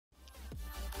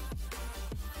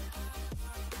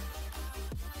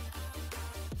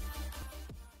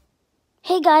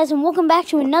Hey guys, and welcome back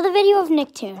to another video of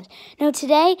Nicktoons. Now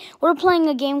today, we're playing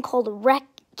a game called Wreck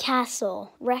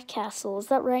Castle. Wreck Castle, is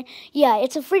that right? Yeah,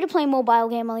 it's a free-to-play mobile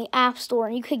game on the App Store,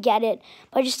 and you could get it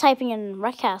by just typing in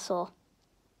Wreck Castle.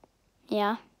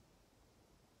 Yeah.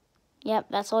 Yep,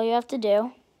 that's all you have to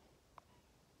do.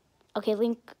 Okay,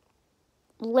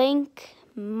 link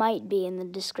might be in the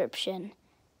description.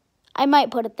 I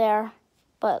might put it there,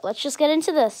 but let's just get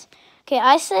into this. Okay,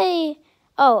 I say...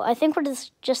 Oh, I think we're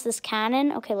just this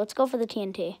cannon. Okay, let's go for the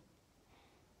TNT.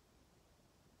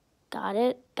 Got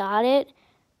it.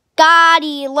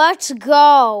 Got-y, let's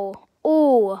go.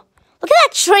 Ooh, look at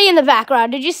that tree in the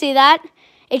background. Did you see that?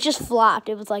 It just flopped.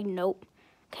 It was like, nope.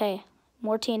 Okay,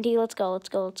 more TNT. Let's go.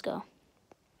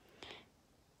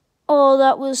 Oh,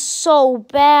 that was so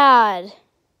bad.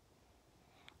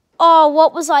 Oh,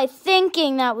 what was I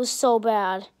thinking? That was so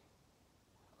bad.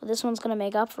 Well, this one's going to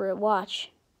make up for it. Watch.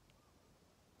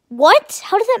 What?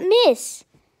 How did that miss?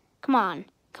 Come on.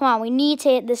 We need to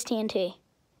hit this TNT.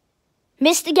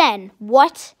 Missed again.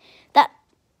 What?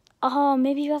 Oh,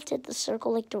 maybe you have to hit the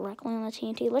circle like directly on the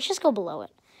TNT. Let's just go below it.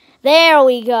 There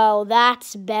we go.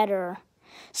 That's better.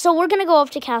 So we're going to go up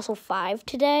to Castle 5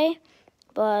 today.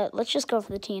 But let's just go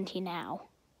for the TNT now.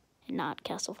 And not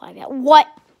Castle 5 yet. What?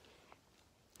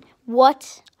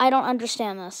 I don't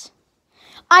understand this.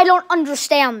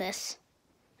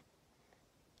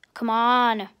 Come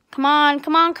on.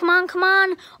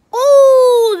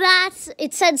 Oh,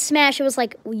 it said smash. It was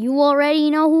like, you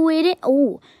already know who hit it?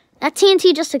 Oh, that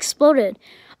TNT just exploded.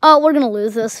 Oh, we're going to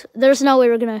lose this. There's no way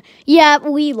we're going to. Yeah,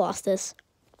 we lost this.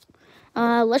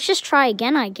 Let's just try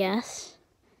again, I guess.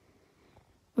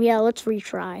 Yeah, let's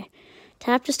retry.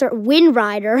 Tap to start. Wind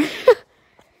Rider.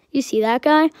 You see that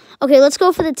guy? Okay, let's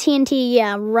go for the TNT.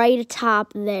 Yeah, right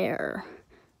atop there.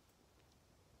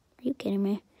 Are you kidding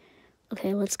me?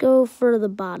 Okay, let's go for the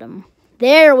bottom.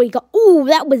 There we go. Ooh,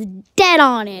 that was dead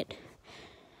on it.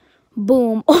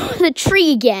 Boom. Oh, the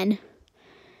tree again.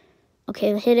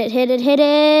 Okay, hit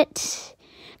it.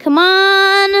 Come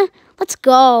on. Let's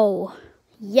go.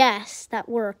 Yes, that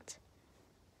worked.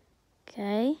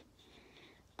 Okay.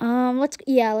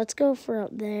 Let's go for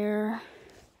up there.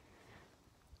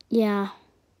 Yeah.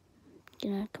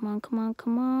 Come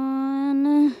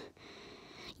on.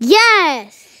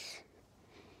 Yes!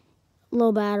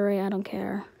 Low battery, I don't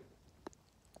care.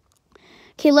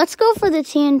 Okay, let's go for the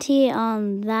TNT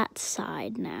on that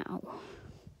side now.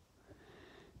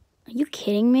 Are you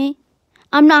kidding me?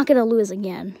 I'm not going to lose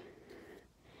again.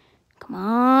 Come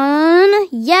on.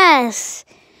 Yes!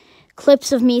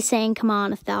 Clips of me saying come on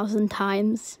 1,000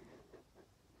 times.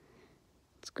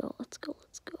 Let's go.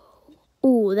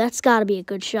 Ooh, that's got to be a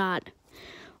good shot.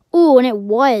 Ooh, and it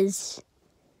was.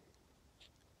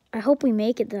 I hope we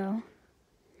make it, though.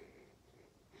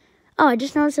 Oh, I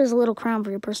just noticed there's a little crown for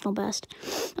your personal best.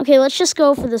 Okay, let's just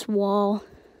go for this wall.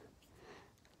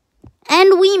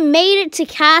 And we made it to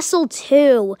Castle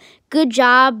 2. Good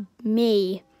job,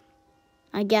 me.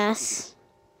 I guess.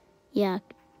 Yeah.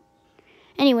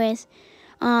 Anyways,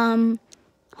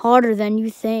 harder than you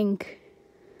think.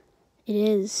 It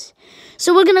is.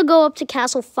 So we're going to go up to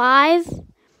Castle 5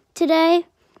 today.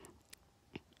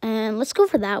 And let's go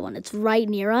for that one. It's right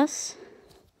near us.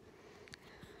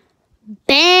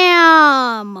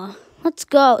 Bam! Let's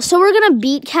go. So we're going to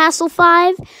beat Castle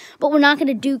 5, but we're not going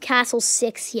to do Castle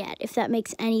 6 yet, if that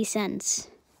makes any sense.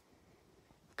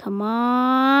 Come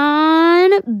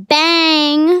on.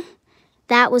 Bang!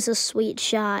 That was a sweet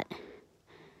shot.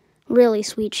 Really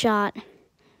sweet shot.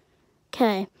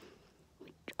 Okay.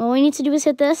 All we need to do is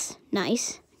hit this.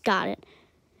 Nice. Got it.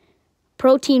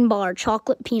 Protein bar,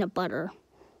 chocolate peanut butter.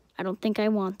 I don't think I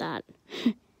want that.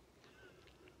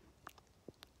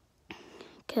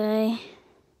 Okay.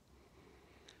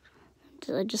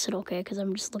 I just said okay because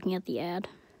I'm just looking at the ad.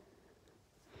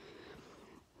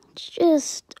 It's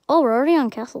just... Oh, we're already on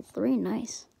Castle 3.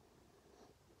 Nice.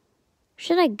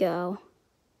 Should I go?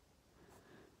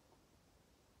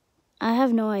 I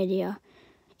have no idea.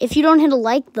 If you don't hit a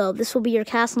like, though, this will be your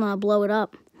castle and I'll blow it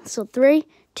up. So 3,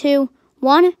 2,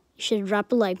 1. You should have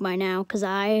dropped a like by now because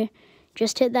I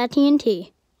just hit that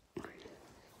TNT.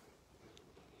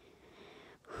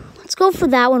 Let's go for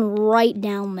that one right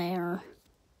down there.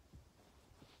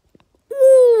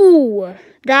 Ooh,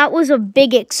 that was a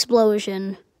big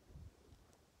explosion.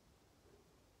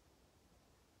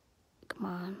 Come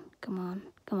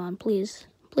on, please.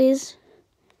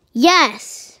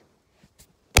 Yes!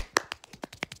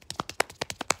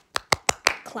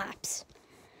 Claps.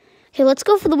 Okay, let's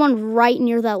go for the one right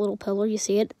near that little pillar. You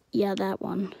see it? Yeah, that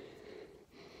one.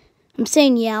 I'm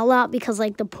saying yeah a lot because,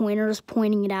 like, the pointer is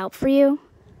pointing it out for you.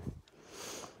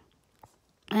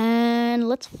 And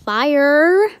let's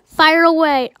fire. Fire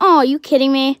away. Oh, are you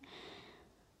kidding me?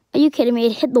 Are you kidding me?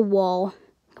 It hit the wall.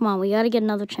 Come on, we got to get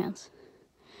another chance.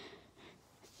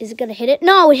 Is it going to hit it?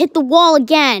 No, it hit the wall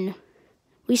again.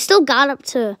 We still got up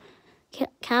to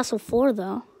Castle 4,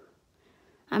 though.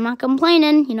 I'm not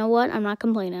complaining. You know what? I'm not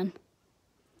complaining.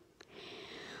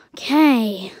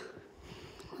 Okay.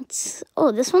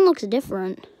 Oh, this one looks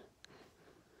different.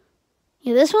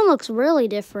 Yeah, this one looks really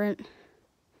different.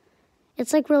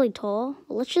 It's like really tall.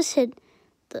 Well, let's just hit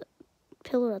the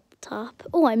pillar at the top.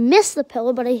 Oh, I missed the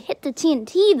pillar, but I hit the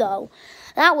TNT, though.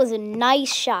 That was a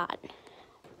nice shot.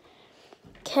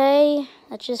 Okay,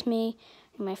 that's just me.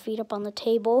 My feet up on the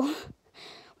table.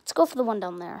 Let's go for the one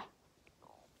down there.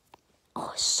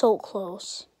 Oh, so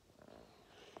close.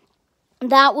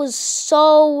 That was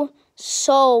so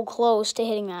close to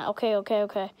hitting that.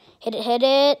 Okay. Hit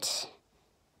it.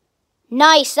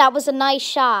 Nice, that was a nice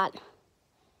shot.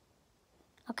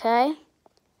 Okay.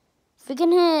 If we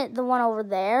can hit the one over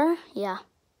there, yeah.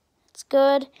 It's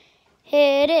good.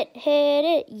 Hit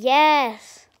it.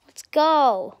 Yes. Let's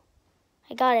go.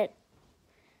 I got it.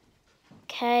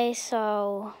 Okay,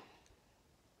 so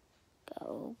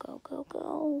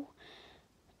go.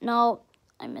 No,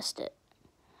 I missed it.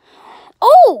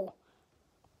 Oh!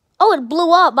 Oh, it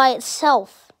blew up by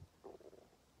itself.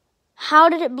 How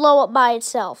did it blow up by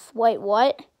itself? Wait,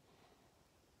 what?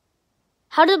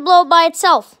 How did it blow up by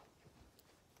itself?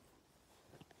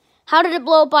 How did it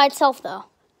blow up by itself, though?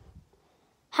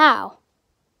 How?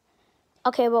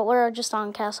 Okay, but we're just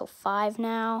on Castle 5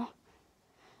 now.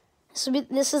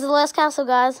 This is the last castle,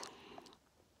 guys.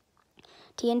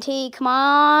 TNT, come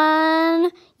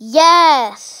on.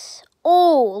 Yes.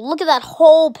 Oh, look at that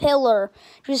whole pillar.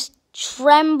 Just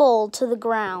tremble to the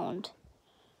ground.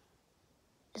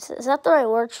 Is that the right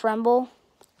word, tremble?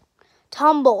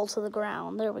 Tumble to the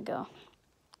ground. There we go.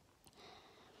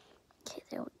 Okay,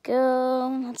 there we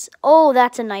go.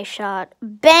 That's a nice shot.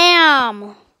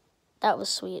 Bam! That was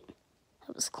sweet.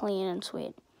 That was clean and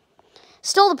sweet.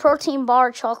 Still the protein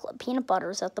bar, chocolate, peanut butter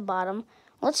is at the bottom.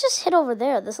 Let's just hit over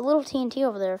there. There's a little TNT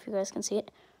over there if you guys can see it.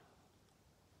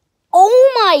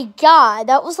 Oh my god,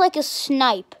 that was like a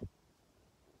snipe.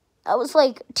 That was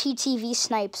like TTV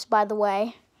snipes, by the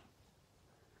way.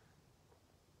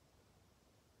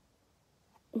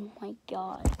 Oh my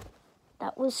god.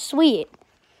 That was sweet.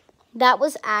 That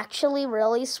was actually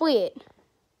really sweet.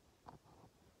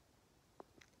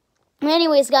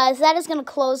 Anyways, guys, that is going to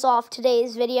close off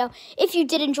today's video. If you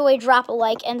did enjoy, drop a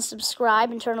like and subscribe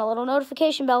and turn on the little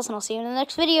notification bells, and I'll see you in the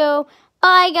next video.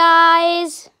 Bye,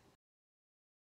 guys!